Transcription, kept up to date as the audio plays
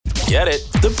Get it?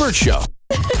 The Burt Show.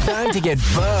 Time to get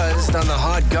buzzed on the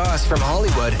hot goss from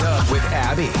Hollywood with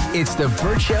Abby. It's the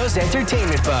Burt Show's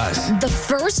entertainment buzz. The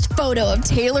first photo of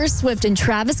Taylor Swift and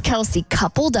Travis Kelce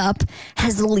coupled up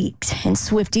has leaked, and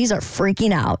Swifties are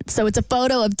freaking out. So it's a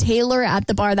photo of Taylor at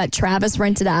the bar that Travis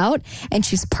rented out, and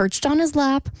she's perched on his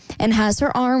lap and has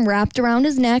her arm wrapped around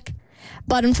his neck.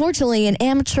 But unfortunately, an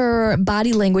amateur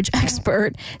body language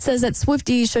expert says that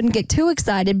Swifties shouldn't get too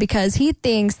excited because he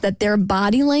thinks that their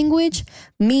body language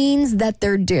means that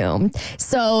they're doomed.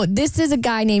 So this is a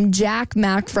guy named Jack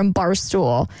Mack from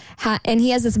Barstool. And he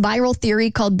has this viral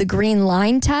theory called the green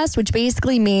line test, which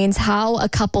basically means how a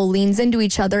couple leans into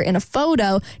each other in a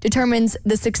photo determines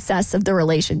the success of the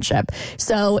relationship.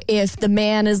 So if the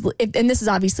man is, and this is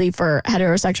obviously for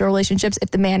heterosexual relationships,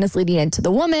 if the man is leading into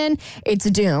the woman, it's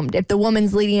doomed. If the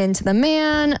woman's leading into the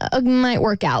man, it might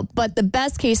work out. But the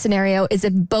best case scenario is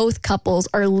if both couples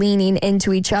are leaning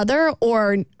into each other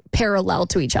or parallel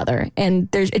to each other, and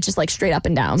it's just like straight up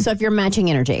and down. So if you're matching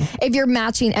energy. If you're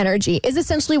matching energy is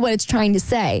essentially what it's trying to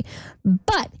say.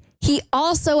 But he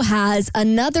also has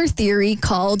another theory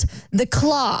called the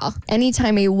claw.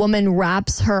 Anytime a woman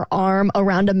wraps her arm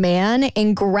around a man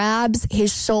and grabs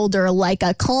his shoulder like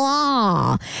a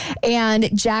claw.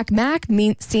 And Jack Mack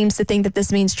seems to think that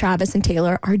this means Travis and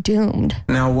Taylor are doomed.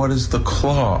 Now, what is the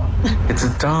claw? It's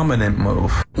a dominant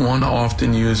move, one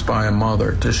often used by a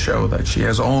mother to show that she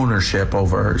has ownership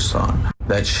over her son,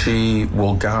 that she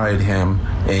will guide him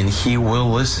and he will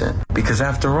listen. Because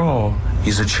after all,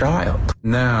 he's a child.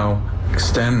 Now,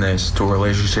 extend this to a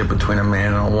relationship between a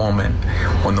man and a woman.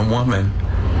 When the woman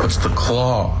puts the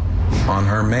claw on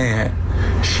her man,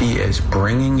 she is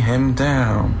bringing him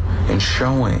down and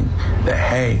showing that,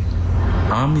 hey,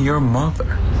 I'm your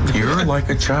mother. You're like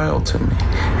a child to me,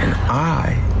 and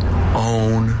I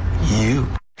own you.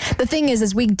 The thing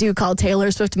is we do call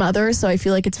Taylor Swift mother, so I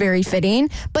feel like it's very fitting.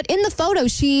 But in the photo,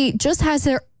 she just has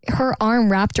her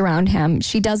arm wrapped around him.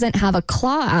 She doesn't have a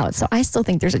claw out, so I still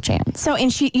think there's a chance. So,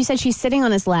 and you said she's sitting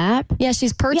on his lap? Yeah,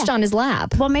 she's perched on his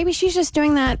lap. Well, maybe she's just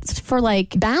doing that for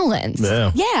like balance.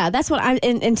 Yeah, that's what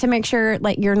and to make sure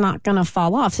like you're not going to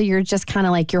fall off. So you're just kind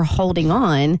of like you're holding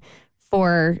on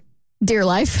for dear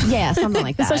life. Yeah, something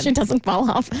like that. So she doesn't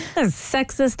fall off. That's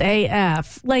sexist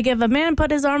AF. Like, if a man put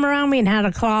his arm around me and had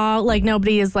a claw, like,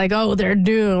 nobody is like, oh, they're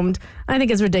doomed. I think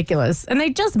it's ridiculous. And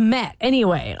they just met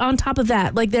anyway. On top of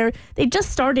that, like, they just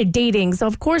started dating. So,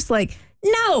 of course, like,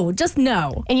 no, just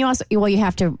no. And you also, well, you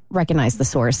have to recognize the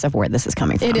source of where this is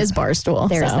coming from. It is Barstool.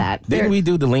 There's that. Didn't we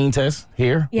do the lean test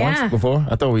here once before?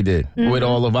 I thought we did with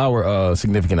all of our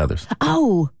significant others.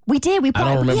 Oh, we did. I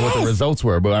don't remember what the results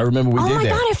were, but I remember we did that. Oh my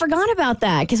God, I forgot about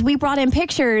that because we brought in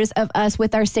pictures of us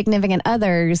with our significant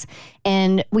others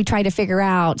and we tried to figure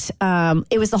out,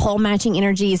 it was the whole matching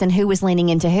energies and who was leaning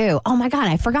into who. Oh my God,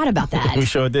 I forgot about that. We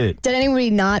sure did. Did anybody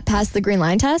not pass the green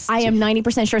line test? I am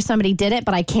 90% sure somebody did it,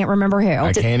 but I can't remember who.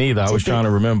 I can't either. I was trying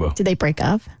to remember. Did they break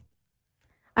up?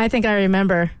 I think I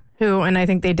remember who, and I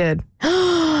think they did.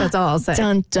 That's all I'll say.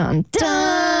 Dun, dun, dun.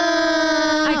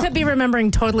 I could be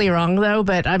remembering totally wrong, though,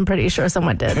 but I'm pretty sure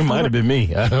someone did. It might have been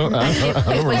me. I don't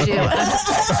it was you. Yeah.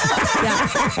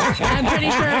 I'm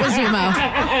pretty sure it was you, Mo.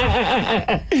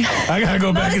 I got to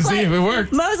go back and see if it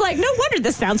worked. Mo's like, no wonder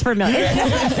this sounds familiar.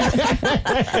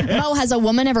 Mo, has a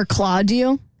woman ever clawed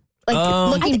you?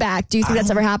 Like, looking back, do you think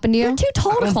that's ever happened to you? You're too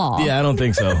tall to claw. Yeah, I don't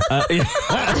think so.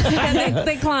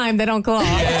 They climb, they don't claw.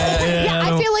 Yeah,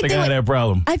 I feel like they got that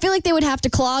problem. I feel like they would have to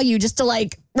claw you just to,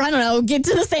 like, I don't know, get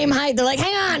to the same height. They're like,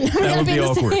 hang on, we're going to be in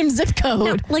the same zip code.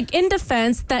 No, like, in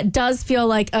defense, that does feel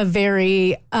like a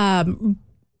very,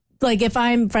 like, if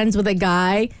I'm friends with a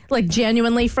guy, like,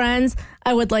 genuinely friends,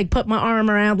 I would, like, put my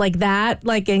arm around like that,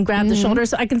 like, and grab the shoulder.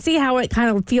 So I can see how it kind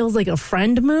of feels like a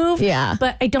friend move. Yeah.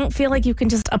 But I don't feel like you can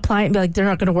just apply it and be like, they're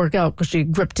not going to work out because she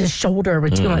gripped his shoulder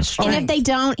with too much strength. And if they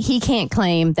don't, he can't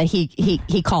claim that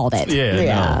he called it.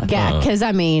 Yeah. Because,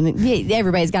 I mean,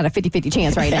 everybody's got a 50-50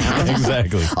 chance right now.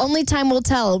 Exactly. Only time will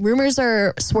tell. Rumors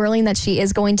are swirling that she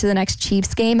is going to the next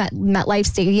Chiefs game at MetLife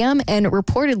Stadium, and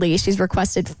reportedly she's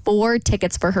requested 4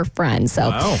 tickets for her friends.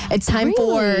 So it's time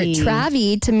for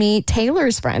Travi to meet Taylor's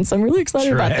friends. So I'm really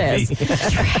excited about this.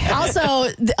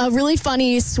 Also, a really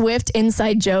funny Swift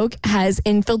inside joke has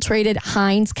infiltrated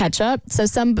Heinz ketchup. So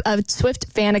a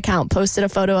Swift fan account posted a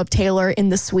photo of Taylor in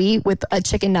the suite with a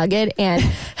chicken nugget and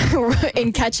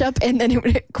in ketchup, and then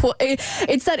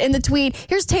it said in the tweet,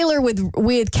 here's Taylor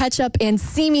with ketchup and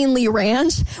seemingly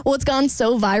ranch. Well, it's gone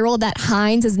so viral that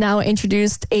Heinz has now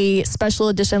introduced a special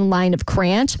edition line of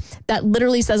Cranch that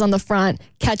literally says on the front,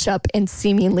 ketchup and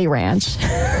seemingly ranch.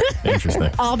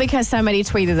 interesting. All because somebody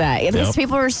tweeted that. These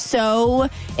people are so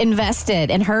invested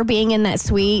in her being in that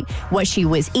suite, what she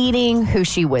was eating, who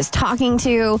she was talking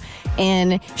to,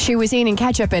 and she was eating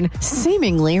ketchup and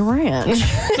seemingly ranch.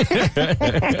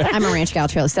 I'm a ranch gal,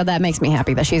 too, so that makes me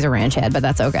happy that she's a ranch head, but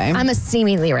that's okay. I'm a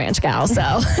seemingly ranch gal,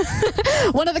 so.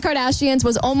 One of the Kardashians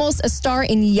was almost a star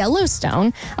in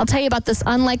Yellowstone. I'll tell you about this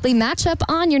unlikely matchup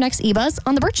on your next eBuzz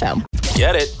on The Burt Show.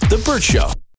 Get it? The Burt Show.